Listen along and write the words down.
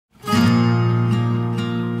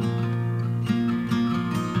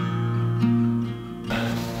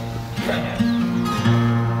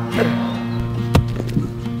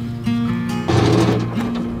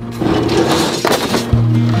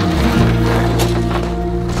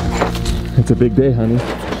It's a big day, honey.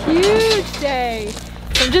 Huge day.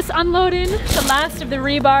 So I'm just unloading the last of the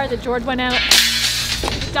rebar that George went out,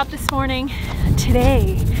 picked up this morning.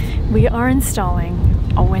 Today, we are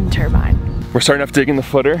installing a wind turbine. We're starting off digging the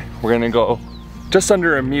footer. We're gonna go just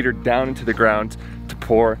under a meter down into the ground to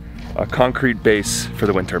pour a concrete base for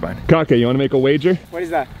the wind turbine. Kake, you wanna make a wager? What is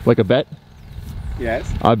that? Like a bet?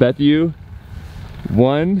 Yes. I bet you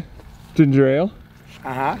 1 ginger ale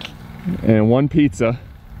and 1 pizza,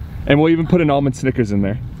 and we'll even put an almond Snickers in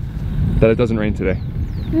there, that it doesn't rain today.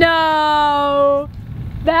 No!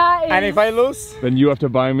 That is... And if I lose? Then you have to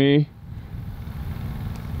buy me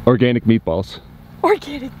organic meatballs.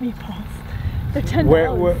 Organic meatballs. They're $10.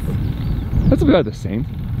 Where? That's about the same.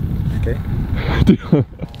 Okay.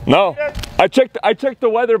 No, I checked the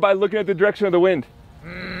weather by looking at the direction of the wind.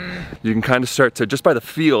 You can kind of start to, just by the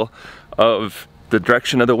feel of the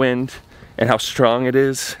direction of the wind and how strong it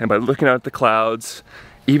is, and by looking out at the clouds,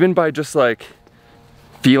 even by just like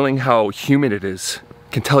feeling how humid it is,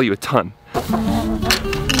 can tell you a ton. Some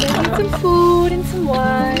food and some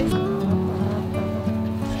wine.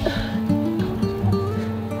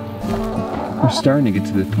 We're starting to get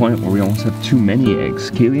to the point where we almost have too many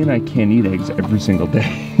eggs. Kaylee and I can't eat eggs every single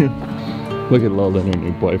day. Look at Lola and her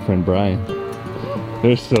new boyfriend, Brian.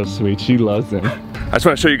 They're so sweet, she loves them. I just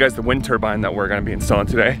want to show you guys the wind turbine that we're going to be installing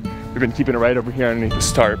today. We've been keeping it right over here underneath the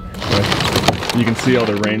tarp. You can see all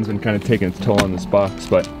the rain's been kind of taking its toll on this box,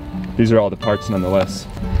 but these are all the parts nonetheless.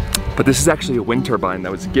 But this is actually a wind turbine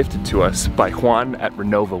that was gifted to us by Juan at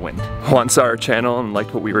Renova Wind. Juan saw our channel and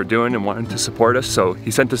liked what we were doing and wanted to support us, so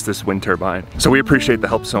he sent us this wind turbine. So we appreciate the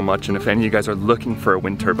help so much, and if any of you guys are looking for a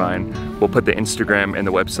wind turbine, we'll put the Instagram and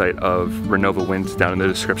the website of Renova Wind down in the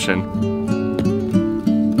description.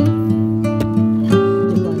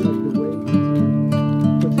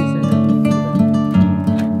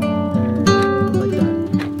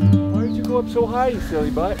 Why did you go up so high, you silly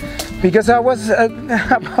butt? Because I was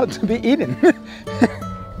about to be eaten.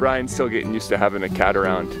 Brian's still getting used to having a cat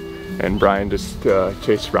around, and Brian just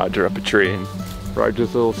chased Roger up a tree, and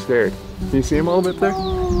Roger's a little scared. Can you see him a little bit there?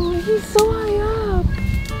 Oh, he's so high up.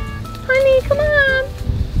 Honey, come on.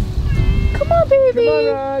 Come on, baby. Come on,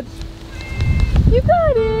 Rog. You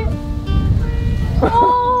got it.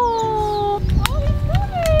 Oh, he's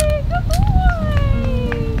coming. Good boy.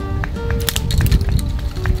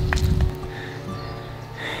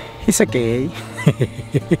 It's okay.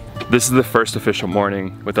 This is the first official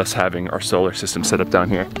morning with us having our solar system set up down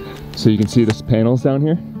here. So you can see this panels down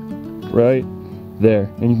here, right there.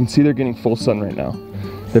 And you can see they're getting full sun right now.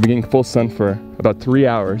 They've been getting full sun for about 3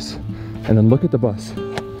 hours. And then look at the bus.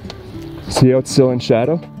 See how it's still in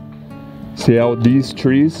shadow? See how these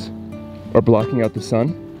trees are blocking out the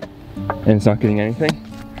sun and it's not getting anything?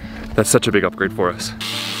 That's such a big upgrade for us.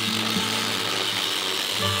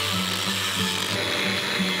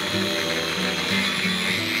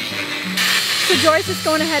 So George is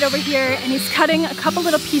going ahead over here and he's cutting a couple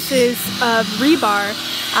little pieces of rebar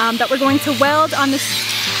that we're going to weld on this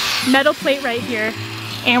metal plate right here.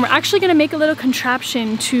 And we're actually going to make a little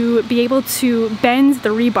contraption to be able to bend the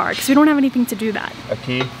rebar because we don't have anything to do that.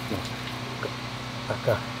 Aquí.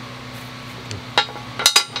 Acá.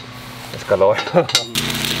 Es calor.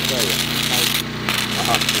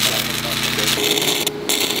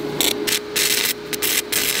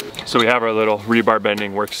 So we have our little rebar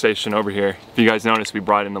bending workstation over here. If you guys notice, we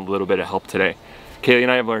brought in a little bit of help today. Kaylee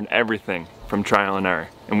and I have learned everything from trial and error,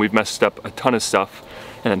 and we've messed up a ton of stuff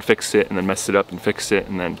and then fixed it and then messed it up and fixed it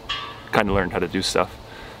and then kind of learned how to do stuff.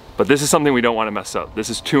 But this is something we don't want to mess up. This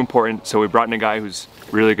is too important, so we brought in a guy who's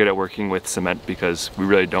really good at working with cement because we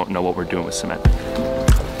really don't know what we're doing with cement.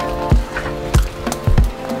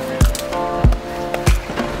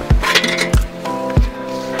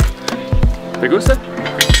 ¿Te gusta?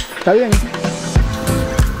 Está bien.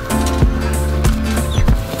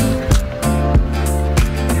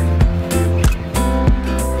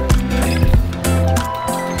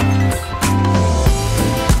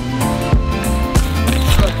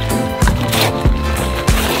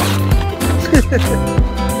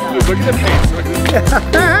 Look at the pace. Look at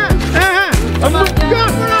the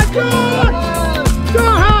Go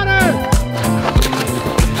harder!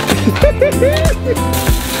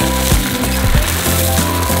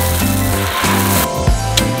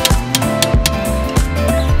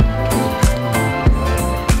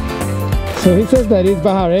 So he says that it's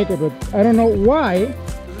Bajareke, but I don't know why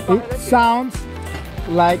it sounds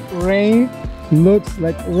like rain, looks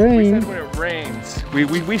like rain. We said when it rains.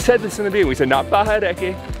 We said this in the beginning. We said not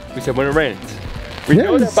Bajareke. We said when it rains. We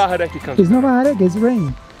know that Bajareke comes. It's not Bajareke, it's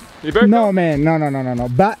rain. No, man, no.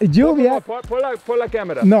 Lluvia. Por la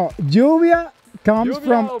cámara. No, lluvia comes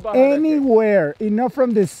from anywhere, and not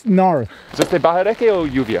from the north. ¿Es de bajareque o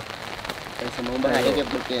lluvia?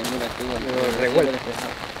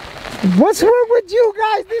 What's wrong with you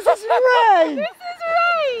guys? This is rain! This is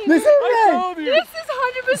rain! This is rain! This is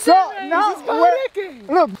 100% So rain. now,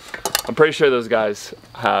 look, I'm pretty sure those guys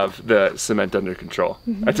have the cement under control.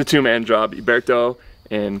 That's a two-man job. Iberto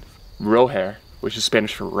and Roger, which is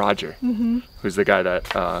Spanish for Roger, who's the guy that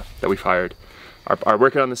that we've hired, are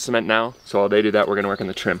working on the cement now. So while they do that, we're gonna work on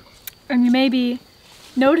the trim. And you may be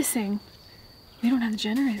noticing we don't have the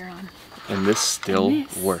generator on. And this still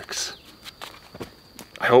works.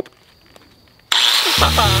 I hope.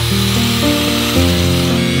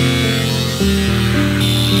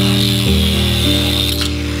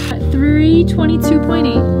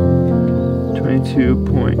 322.8.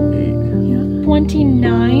 22.8. Yeah.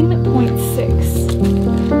 29.6.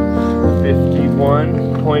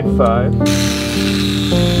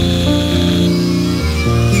 51.5.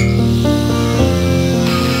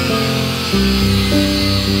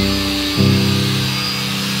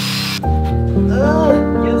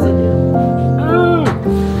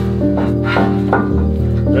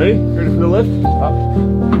 Ready? Ready for the lift? Up.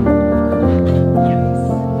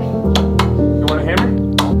 You want a hammer?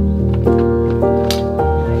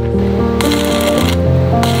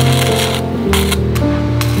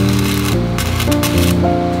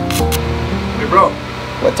 Hey bro,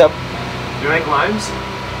 What's up? do you make limes?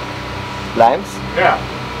 Limes? Yeah.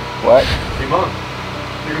 What? Limon.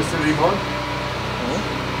 You gonna say limon?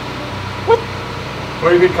 What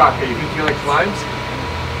do you think, Kake? You think he likes limes?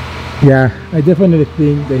 yeah, I definitely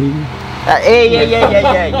think that he.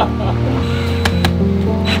 Hey.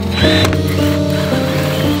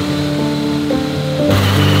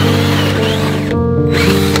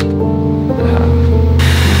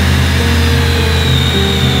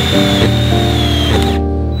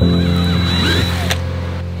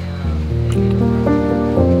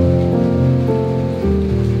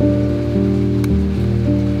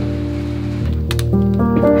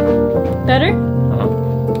 Better?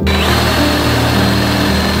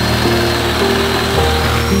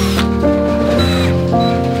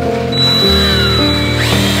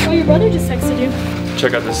 Oh, your brother just texted you.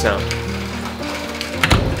 Check out this sound.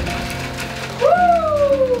 Woo!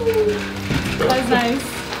 That's nice.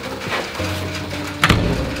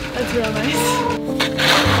 That's real nice.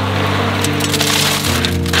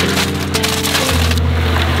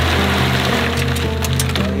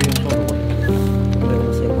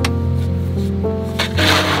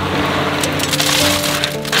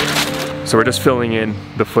 So we're just filling in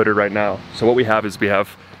the footer right now. So what we have is we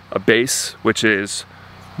have a base, which is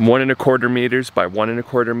 1 1/4 meters by 1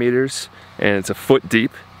 1/4 meters, and it's a foot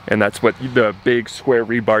deep. And that's what the big square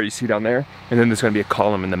rebar you see down there. And then there's gonna be a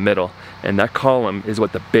column in the middle. And that column is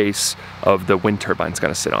what the base of the wind turbine's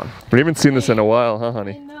gonna sit on. We haven't seen this in a while, huh,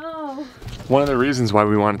 honey? No. One of the reasons why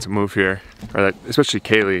we wanted to move here, or that, especially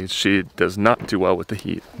Kaylee, she does not do well with the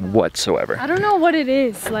heat whatsoever. I don't know what it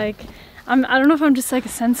is. Like, I don't know if I'm just like a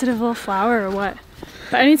sensitive little flower or what.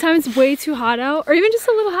 But anytime it's way too hot out, or even just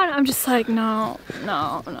a little hot, I'm just like, no.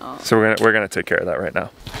 So we're gonna take care of that right now.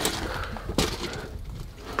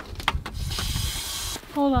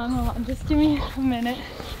 Hold on. Just give me a minute.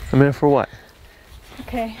 A minute for what?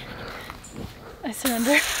 Okay. I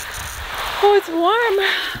surrender. Oh, it's warm.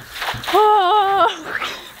 Oh.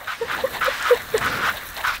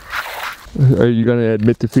 Are you gonna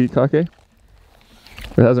admit defeat, Kake? It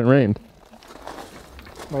hasn't rained.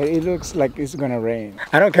 Well, it looks like it's gonna rain.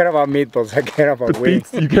 I don't care about meatballs. I care about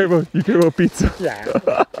wings. You care about pizza. Yeah.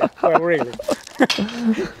 Well, really.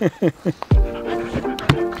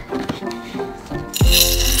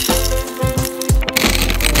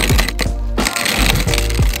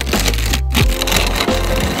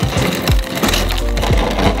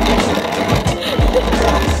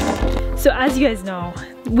 So as you guys know,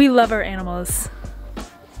 we love our animals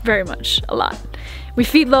very much, a lot. We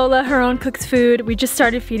feed Lola her own cooked food. We just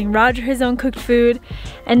started feeding Roger his own cooked food.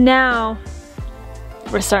 And now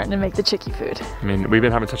we're starting to make the chickie food. I mean, we've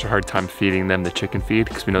been having such a hard time feeding them the chicken feed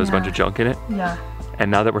because we know there's a bunch of junk in it. Yeah. And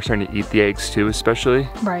now that we're starting to eat the eggs too, especially.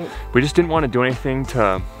 Right. We just didn't want to do anything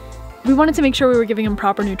to... We wanted to make sure we were giving them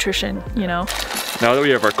proper nutrition, you know? Now that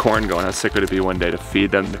we have our corn going, how sick would it be one day to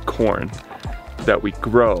feed them the corn that we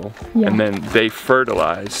grow, and then they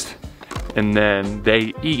fertilized, and then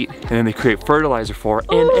they eat, and then they create fertilizer for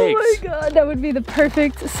and eggs. Oh my god, that would be the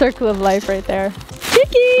perfect circle of life right there.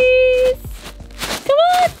 Chickies! Come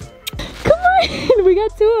on! Come on! We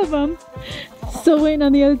got 2 of them. Still waiting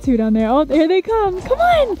on the other 2 down there. Oh, here they come. Come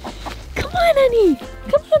on! Come on, honey!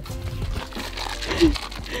 Come on!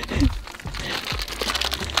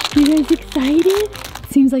 you guys excited?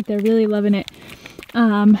 Seems like they're really loving it.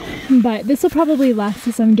 But this will probably last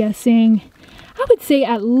us, I'm guessing, I would say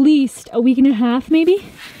at least a week and a half maybe.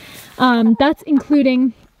 That's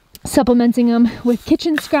including supplementing them with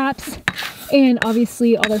kitchen scraps and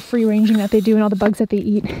obviously all their free ranging that they do and all the bugs that they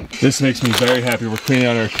eat. This makes me very happy. We're cleaning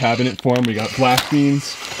out our cabinet for them. We got black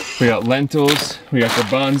beans, we got lentils, we got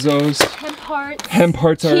garbanzos, hemp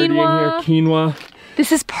hearts already in here, quinoa.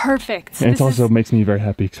 This is perfect. And it also makes me very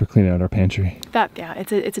happy because we're cleaning out our pantry. Yeah,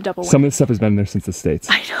 it's a double win. Some of this stuff has been there since the States.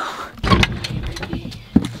 I know.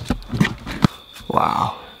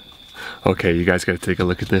 Wow. Okay, you guys gotta take a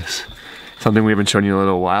look at this. Something we haven't shown you in a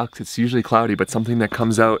little while because it's usually cloudy, but something that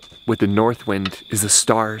comes out with the north wind is the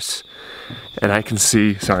stars. And I can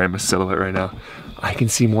see, sorry, I'm a silhouette right now. I can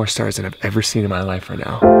see more stars than I've ever seen in my life right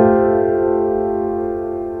now.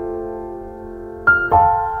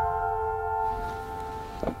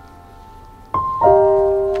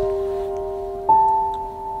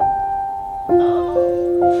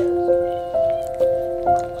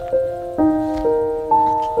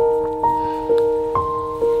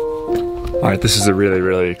 Alright, this is a really,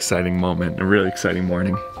 really exciting moment, a really exciting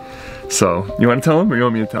morning. So, you want to tell him or you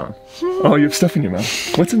want me to tell him? Oh, you have stuff in your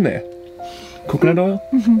mouth. What's in there? Coconut oil?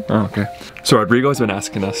 Oh, okay. So Rodrigo's been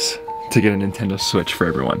asking us to get a Nintendo Switch for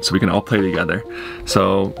everyone so we can all play together.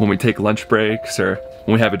 So when we take lunch breaks or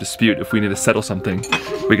when we have a dispute, if we need to settle something,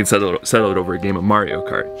 we can settle it over a game of Mario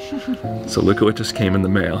Kart. So look at what just came in the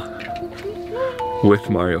mail with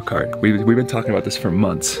Mario Kart. We've been talking about this for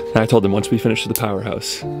months. And I told him once we finish the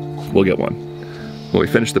powerhouse, we'll get one. Well, we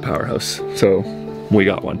finished the powerhouse, so we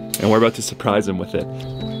got one. And we're about to surprise him with it.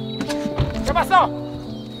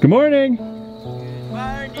 Good morning!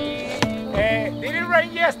 Morning. Did it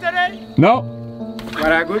rain yesterday? No.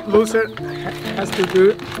 What a good loser has to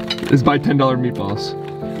do. Is buy $10 meatballs.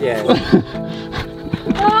 Yeah.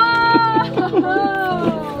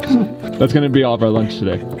 That's gonna be all of our lunch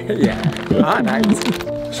today. Yeah. Ah, nice.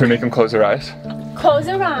 Should we make them close their eyes? Close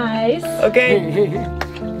your eyes. Okay.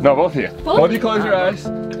 No, both of you. Both of you close your eyes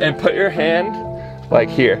and put your hand like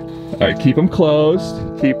here. All right, keep them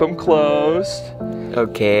closed. Keep them closed.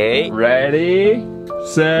 Okay. Ready,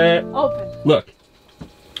 set, Open. look.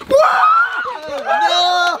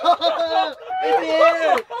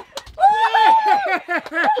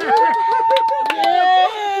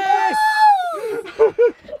 Yes!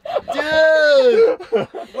 Dude!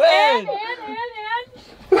 When?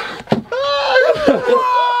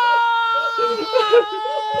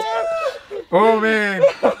 Oh man!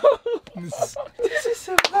 This is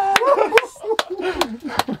so nice.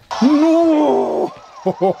 No!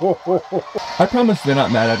 I promise they're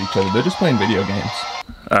not mad at each other. They're just playing video games.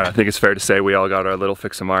 I think it's fair to say we all got our little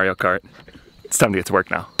fix of Mario Kart. It's time to get to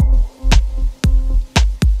work now.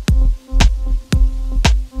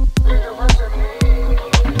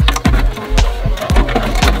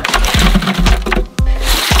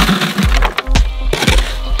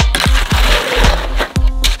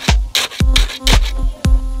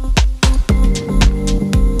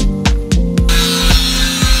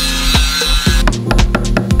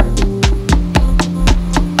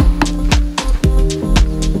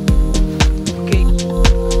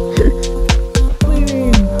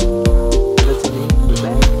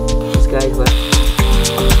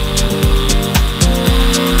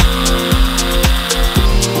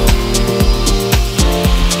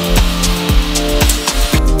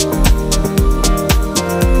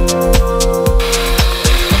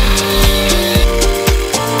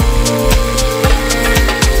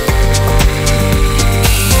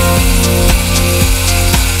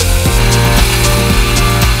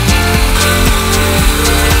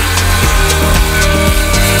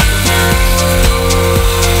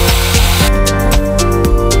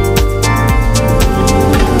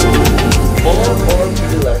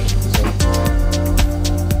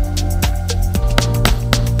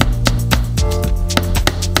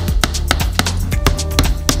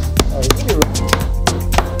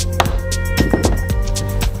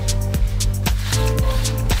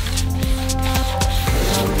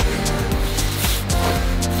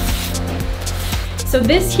 So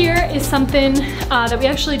this here is something that we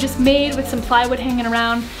actually just made with some plywood hanging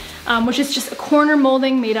around, which is just a corner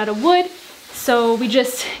molding made out of wood. So we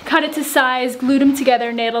just cut it to size, glued them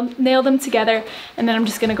together, nailed them together, and then I'm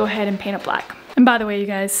just gonna go ahead and paint it black. And by the way, you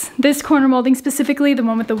guys, this corner molding specifically, the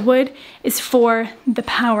one with the wood, is for the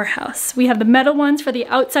powerhouse. We have the metal ones for the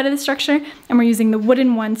outside of the structure, and we're using the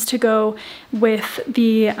wooden ones to go with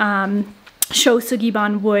the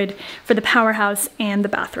Shosugiban wood for the powerhouse and the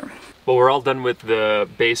bathroom. Well, we're all done with the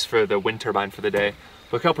base for the wind turbine for the day.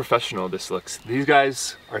 Look how professional this looks. These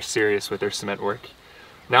guys are serious with their cement work.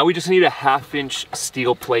 Now we just need a 1/2 inch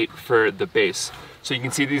steel plate for the base. So you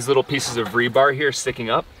can see these little pieces of rebar here sticking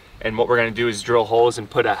up, and what we're gonna do is drill holes and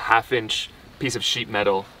put a 1/2 inch piece of sheet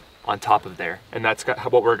metal on top of there. And that's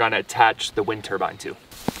what we're gonna attach the wind turbine to.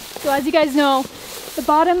 So as you guys know, the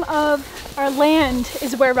bottom of our land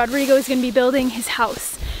is where Rodrigo is gonna be building his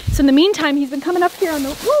house. So in the meantime, he's been coming up here on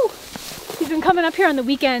the,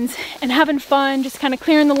 weekends and having fun, just kind of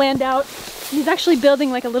clearing the land out. He's actually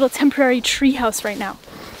building like a little temporary tree house right now.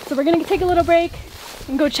 So we're gonna take a little break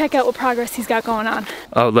and go check out what progress he's got going on.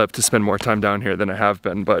 I would love to spend more time down here than I have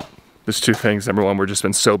been, but there's two things. Number one, we've just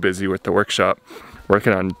been so busy with the workshop,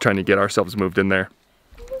 working on trying to get ourselves moved in there.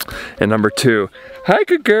 And number two, hi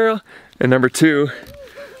good girl. And number two,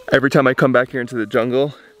 every time I come back here into the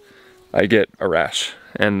jungle, I get a rash.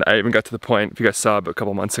 And I even got to the point, if you guys saw a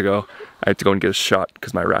couple months ago, I had to go and get a shot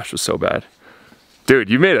because my rash was so bad. Dude,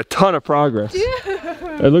 you made a ton of progress.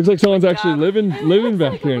 Yeah. It looks like someone's actually living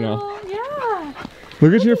back here now. Yeah.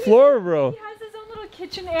 Look at your floor, bro. He has his own little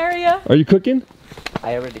kitchen area. Are you cooking?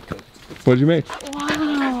 I already cooked. What did you make?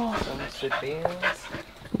 Wow. Some sweet beans.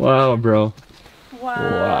 Wow, bro. Wow.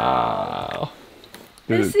 Wow.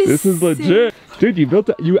 Dude, This is legit. Dude,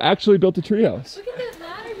 you actually built a treehouse. Look at this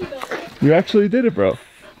ladder he built. You actually did it, bro.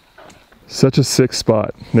 Such a sick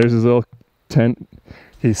spot. There's his little tent.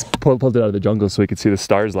 He's pulled it out of the jungle so we could see the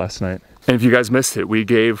stars last night. And if you guys missed it, we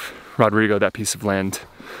gave Rodrigo that piece of land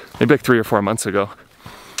maybe like 3 or 4 months ago.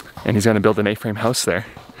 And he's gonna build an A-frame house there.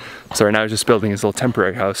 So right now he's just building his little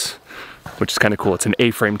temporary house, which is kind of cool. It's an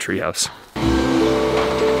A-frame tree house.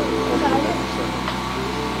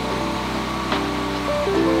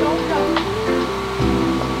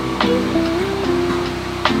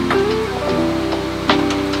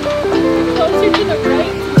 Closer to the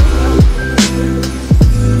right.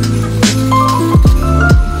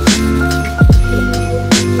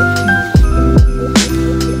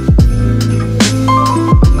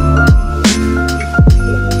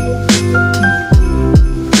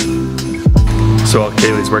 So while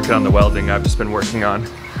Kaylee's working on the welding, I've just been working on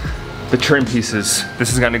the trim pieces.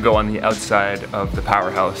 This is gonna go on the outside of the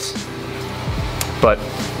powerhouse, but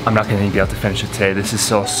I'm not gonna be able to finish it today. This is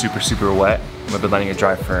still super, super wet. We've been letting it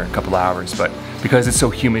dry for a couple of hours, but because it's so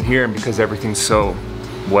humid here and because everything's so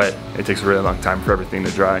wet, it takes a really long time for everything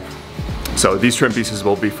to dry. So these trim pieces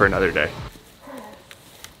will be for another day.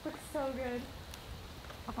 Looks so good.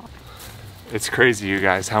 It's crazy, you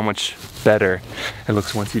guys, how much better it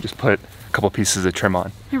looks once you just put a couple pieces of trim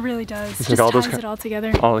on. It really does. It's Just like all ties those it all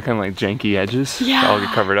together. All the kind of like janky edges, Yeah. all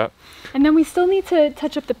get covered up. And then we still need to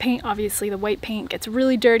touch up the paint, obviously. The white paint gets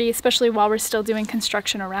really dirty, especially while we're still doing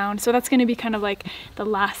construction around. So that's gonna be kind of like the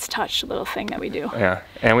last touch little thing that we do. Yeah,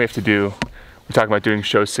 and we have to do, we're talking about doing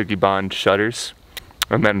Show Siggy Bond shutters,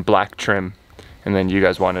 and then black trim, and then you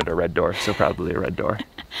guys wanted a red door, so probably a red door.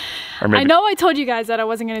 Or maybe, I know I told you guys that I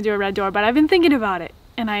wasn't gonna do a red door, but I've been thinking about it,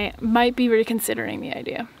 and I might be reconsidering the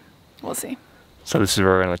idea. We'll see. So this is where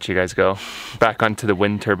we're gonna let you guys go. Back onto the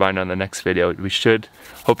wind turbine on the next video. We should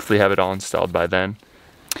hopefully have it all installed by then.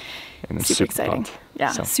 And it's Super exciting. pumped. Yeah,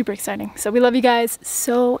 So. super exciting. So we love you guys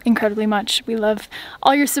so incredibly much. We love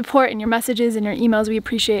all your support and your messages and your emails. We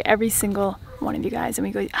appreciate every single one of you guys,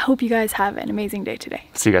 and hope you guys have an amazing day today.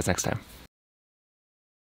 See you guys next time.